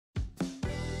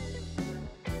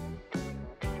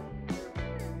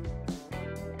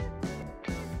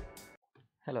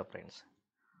Hello friends,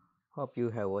 hope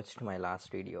you have watched my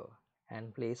last video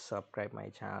and please subscribe my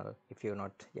channel if you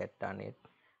not yet done it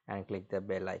and click the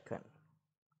bell icon.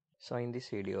 So in this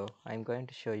video I am going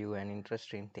to show you an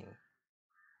interesting thing.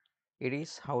 It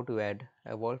is how to add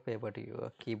a wallpaper to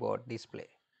your keyboard display.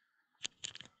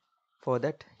 For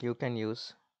that you can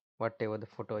use whatever the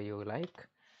photo you like,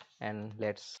 and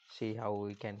let's see how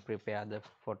we can prepare the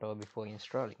photo before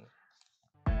installing.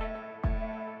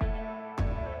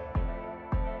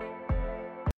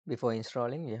 Before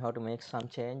installing, you have to make some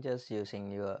changes using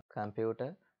your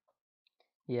computer.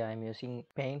 Here I am using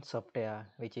Paint software,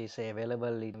 which is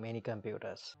available in many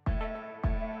computers.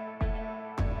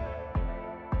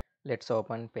 Let's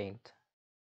open Paint.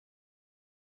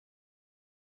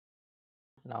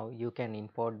 Now you can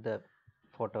import the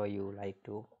photo you like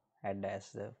to add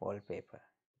as the wallpaper.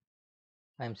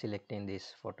 I am selecting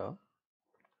this photo.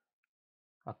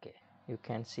 Okay, you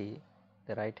can see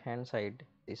the right hand side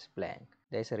is blank.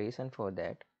 There is a reason for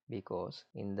that, because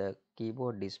in the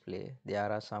keyboard display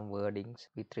there are some wordings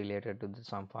with related to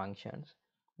some functions.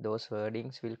 Those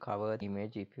wordings will cover the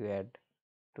image if you add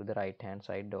to the right hand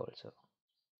side also.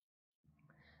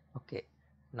 Okay,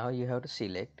 now you have to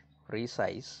select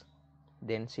resize,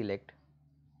 then select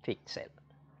pixel.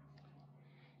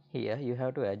 Here you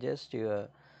have to adjust your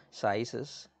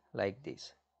sizes like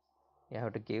this. You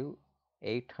have to give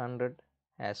 800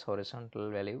 as horizontal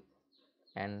value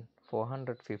and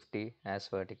 450 as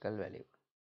vertical value.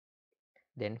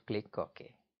 Then click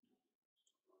OK.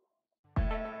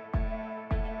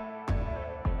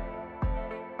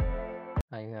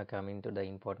 Now you are coming to the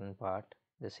important part,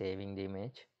 the saving the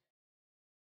image.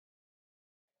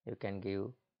 You can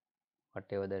give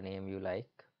whatever the name you like.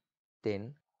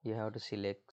 Then you have to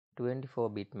select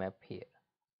 24-bit map here.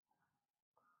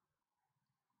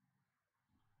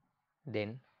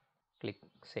 Then click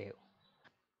save.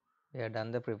 We have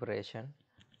done the preparation.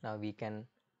 Now we can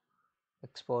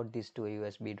export this to a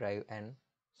USB drive and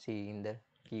see in the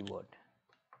keyboard.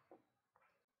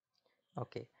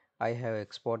 Okay, I have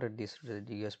exported this to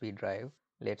the USB drive.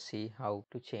 Let's see how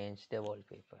to change the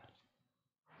wallpaper.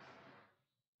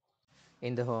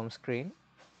 In the home screen,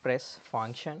 press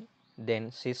function,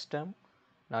 then system.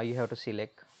 Now you have to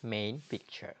select main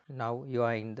picture. Now you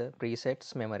are in the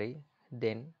presets memory.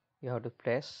 Then you have to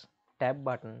press tab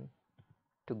button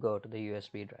to go to the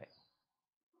USB drive.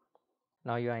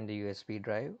 Now you are in the USB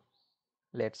drive.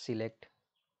 Let's select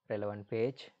relevant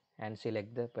page and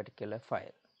select the particular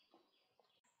file.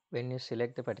 When you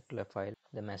select the particular file,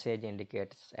 the message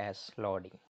indicates as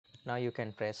loading. Now you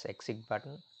can press exit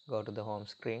button, go to the home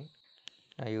screen.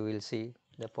 Now you will see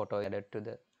the photo added to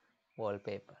the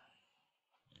wallpaper.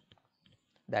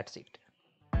 That's it.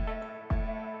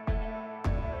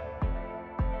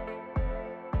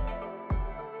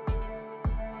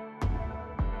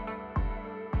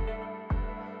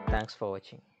 Thanks for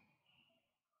watching.